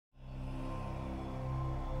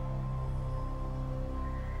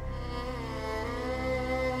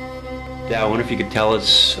I wonder if you could tell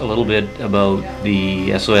us a little bit about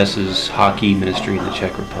the SOS's hockey ministry in the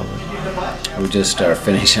Czech Republic. We just are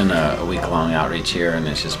finishing a week-long outreach here, and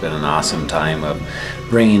it's just been an awesome time of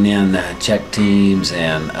bringing in Czech teams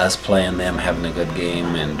and us playing them, having a good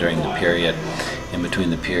game, and during the period, in between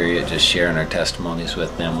the period, just sharing our testimonies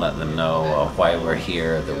with them, letting them know why we're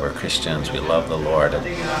here, that we're Christians, we love the Lord. And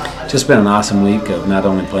it's just been an awesome week of not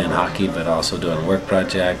only playing hockey, but also doing work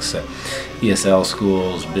projects, ESL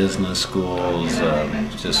schools, business schools.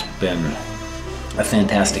 It's just been a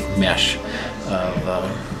fantastic mesh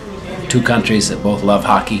of two countries that both love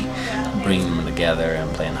hockey, bringing them together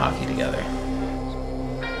and playing hockey together.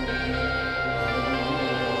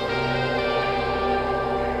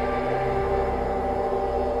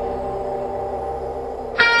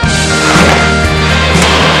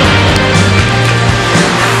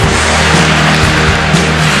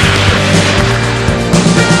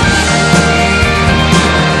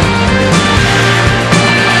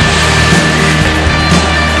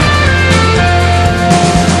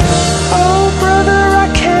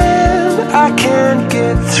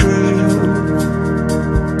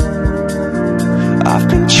 I've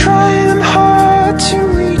been trying hard to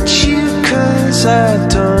reach you, 'cause I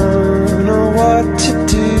don't know what to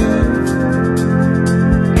do.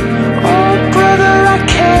 Oh brother, I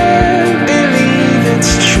can't believe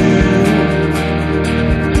it's true.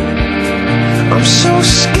 I'm so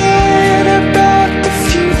scared about the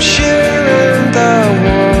future, and I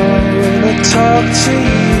wanna talk to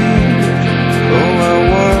you. Oh, I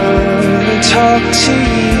wanna talk to you.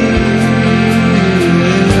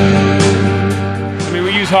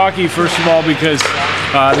 Hockey, first of all, because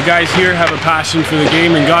the guys here have a passion for the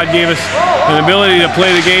game, and God gave us an ability to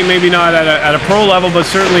play the game, maybe not at a pro level, but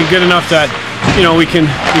certainly good enough that, you know, we can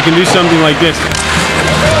do something like this.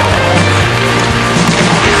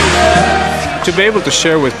 To be able to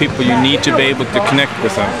share with people, you need to be able to connect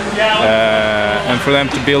with them, and for them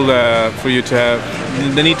to build, for you to have,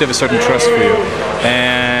 they need to have a certain trust for you.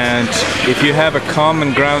 And if you have a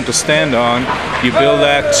common ground to stand on, you build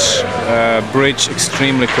that bridge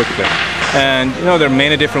extremely quickly. And you know, there are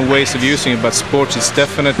many different ways of using it, but sports is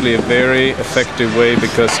definitely a very effective way,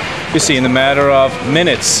 because you see, in a matter of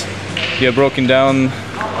minutes, you have broken down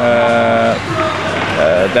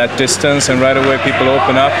that distance, and right away people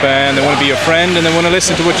open up and they want to be your friend and they want to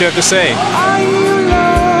listen to what you have to say. Are you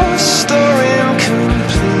lost or incomplete?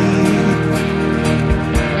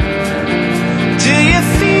 Do you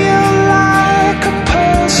feel like a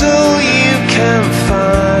puzzle you can't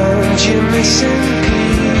find your missing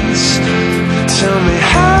piece? Tell me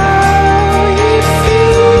how you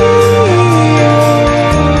feel.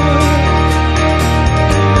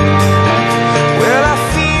 Well, I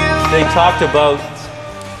feel. They talked about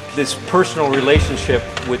this personal relationship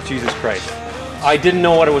with Jesus Christ. I didn't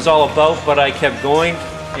know what it was all about, but I kept going,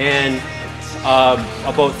 and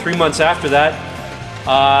about 3 months after that,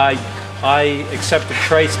 I accepted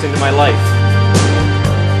Christ into my life.